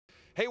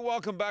Hey,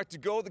 welcome back to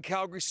Go. The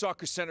Calgary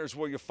Soccer Centre is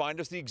where you'll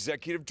find us, the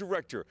Executive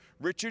Director,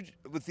 Richard,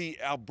 with the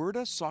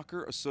Alberta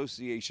Soccer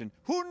Association.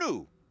 Who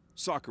knew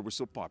soccer was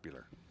so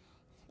popular?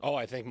 Oh,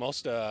 I think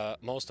most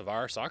of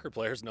our soccer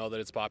players know that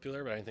it's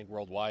popular, but I think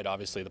worldwide,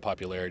 obviously, the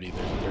popularity,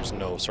 there's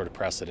no sort of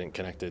precedent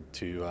connected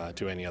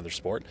to any other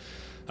sport.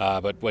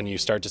 But when you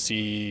start to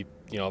see,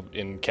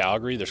 in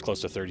Calgary, there's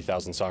close to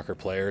 30,000 soccer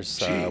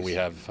players. We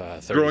have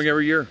Growing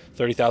every year.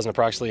 30,000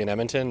 approximately in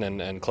Edmonton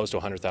and close to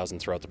 100,000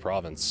 throughout the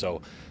province.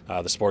 So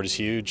the sport is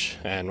huge,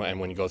 and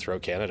when you go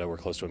throughout Canada, we're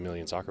close to 1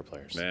 million soccer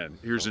players. Man,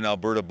 here's an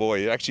Alberta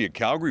boy, actually a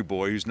Calgary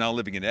boy who's now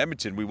living in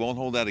Edmonton. We won't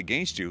hold that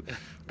against you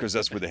because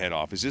that's where the head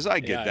office is. I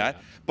get that.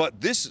 Yeah.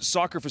 But this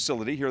soccer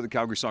facility here at the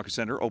Calgary Soccer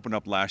Centre opened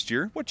up last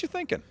year. What you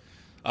thinking?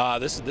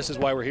 This is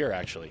why we're here,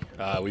 actually.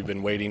 We've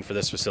been waiting for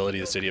this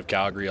facility. The city of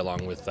Calgary,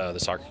 along with the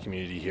soccer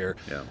community here,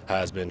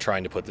 has been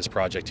trying to put this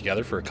project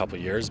together for a couple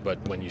of years.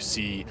 But when you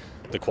see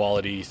the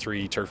quality,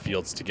 3 turf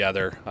fields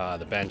together,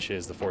 the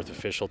benches, the 4th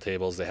official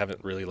tables, they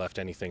haven't really left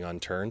anything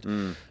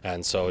unturned.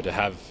 And so to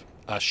have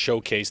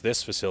showcase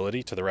this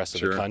facility to the rest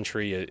of the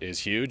country is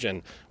huge,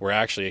 and we're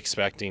actually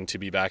expecting to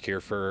be back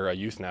here for a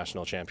youth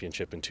national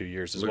championship in 2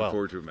 years as well. Looking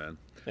forward to it, man.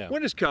 Yeah.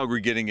 When is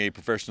Calgary getting a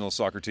professional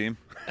soccer team?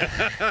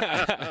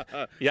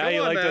 Yeah,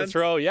 you like to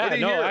throw. Yeah,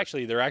 no,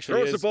 actually, there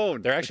actually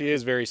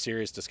is very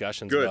serious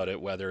discussions about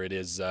it. Whether it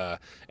is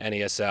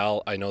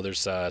NASL, I know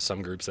there's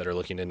some groups that are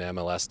looking into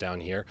MLS down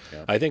here.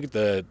 Yeah. I think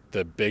the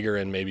bigger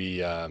and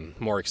maybe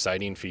more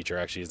exciting feature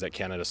actually is that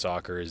Canada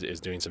Soccer is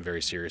doing some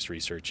very serious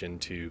research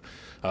into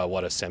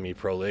what a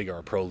semi-pro league or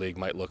a pro league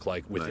might look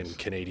like within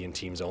Canadian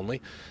teams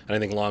only. And I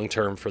think long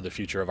term for the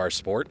future of our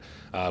sport,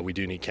 we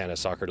do need Canada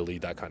Soccer to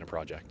lead that kind of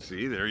project.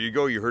 See, there you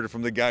go. You heard it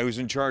from the guy who's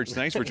in charge.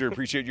 Thanks, Richard.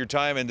 Appreciate your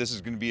time, and this is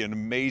going to be an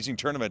amazing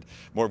tournament.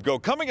 More of Go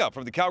coming up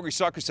from the Calgary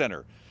Soccer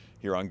Centre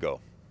here on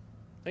Go.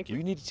 Thank you.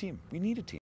 We need a team. We need a team.